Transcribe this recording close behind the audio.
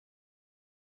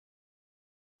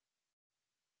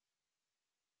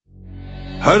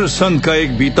हर संत का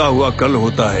एक बीता हुआ कल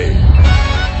होता है,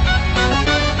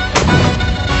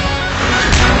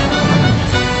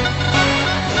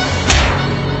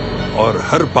 और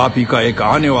हर पापी का एक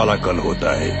आने वाला कल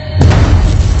होता है।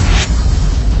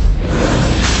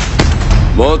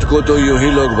 मौत को तो यूं ही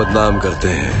लोग बदनाम करते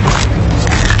हैं,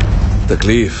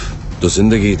 तकलीफ तो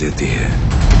जिंदगी देती है।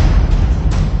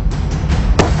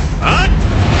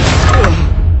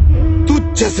 तू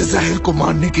जैसे जहर को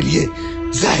मारने के लिए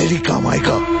जहर ही काम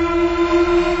आएगा।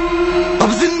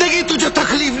 अब जिंदगी तुझे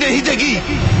तकलीफ नहीं देगी,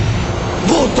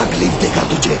 वो तकलीफ देगा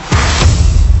तुझे।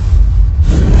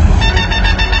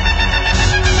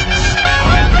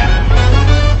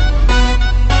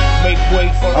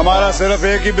 हमारा सिर्फ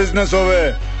एक ही बिजनेस होवे,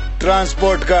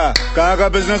 ट्रांसपोर्ट का। कहाँ का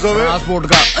बिजनेस होवे? ट्रांसपोर्ट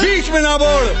का। बीच में ना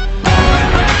बोल।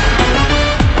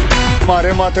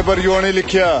 हमारे माथे पर यो नहीं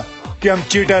लिखिया कि हम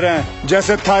चीटर हैं,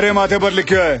 जैसे थारे माथे पर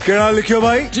लिखियो है। क्या लिखियो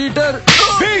भाई? चीटर।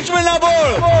 बीच में ना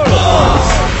बोल।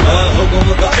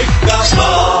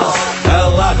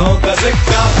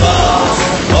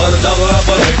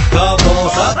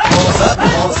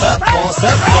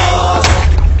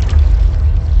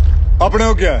 अपने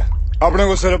को क्या है? अपने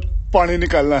को सिर्फ पानी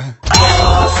निकालना है।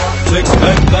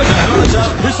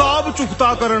 हिसाब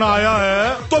चुकता करना आया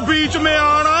है तो बीच में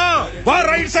आना। वहाँ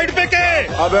राइट साइड पे के।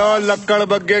 अबे और लक्कड़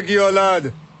बग्गे की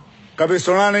औलाद, कभी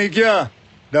सुना नहीं क्या?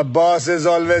 The boss is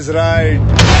always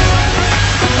right.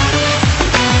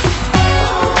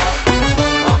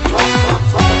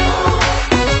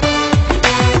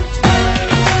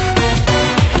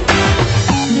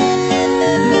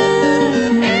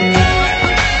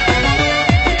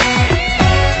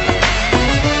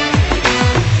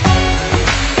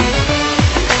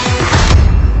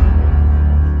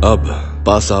 अब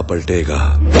पासा पलटेगा,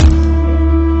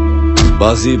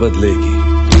 बाजी बदलेगी।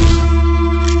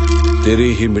 तेरी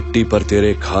ही मिट्टी पर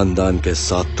तेरे खानदान के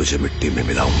साथ तुझे मिट्टी में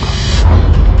मिलाऊंगा।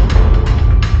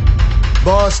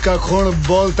 बॉस का खून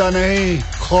बोलता नहीं,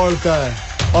 खोलता है,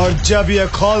 और जब ये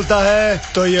खोलता है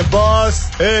तो ये बॉस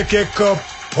एक एक को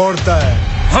फोड़ता है।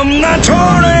 हम ना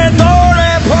छोड़े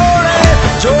तोड़े फोड़े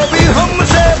जो भी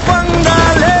हमसे पंगा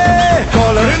ले।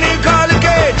 कॉलर निकाल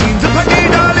के जींस फटी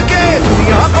डाल के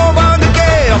दुनिया को बांध के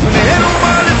अपने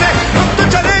रुमाल से हम तो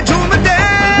चले झूमते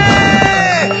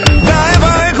दाएं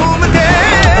बाएं घूमते।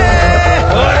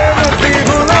 अरे नसीब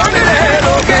कौन रे,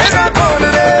 रोकेगा कौन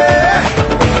रे।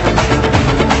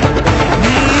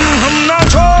 हम ना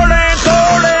छोड़े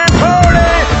तोड़े फोड़े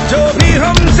जो भी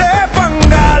हमसे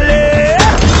पंगा ले।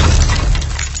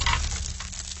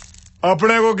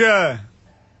 अपने को क्या है?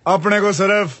 अपने को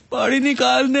सिर्फ पानी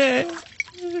निकालने।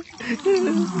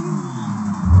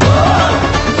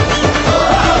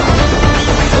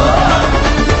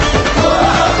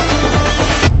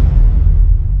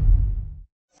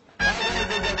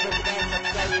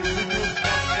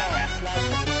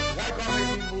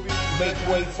 Make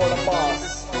way for the boss.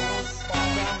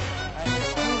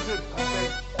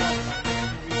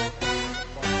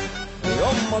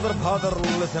 Your mother, father,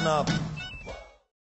 listen up.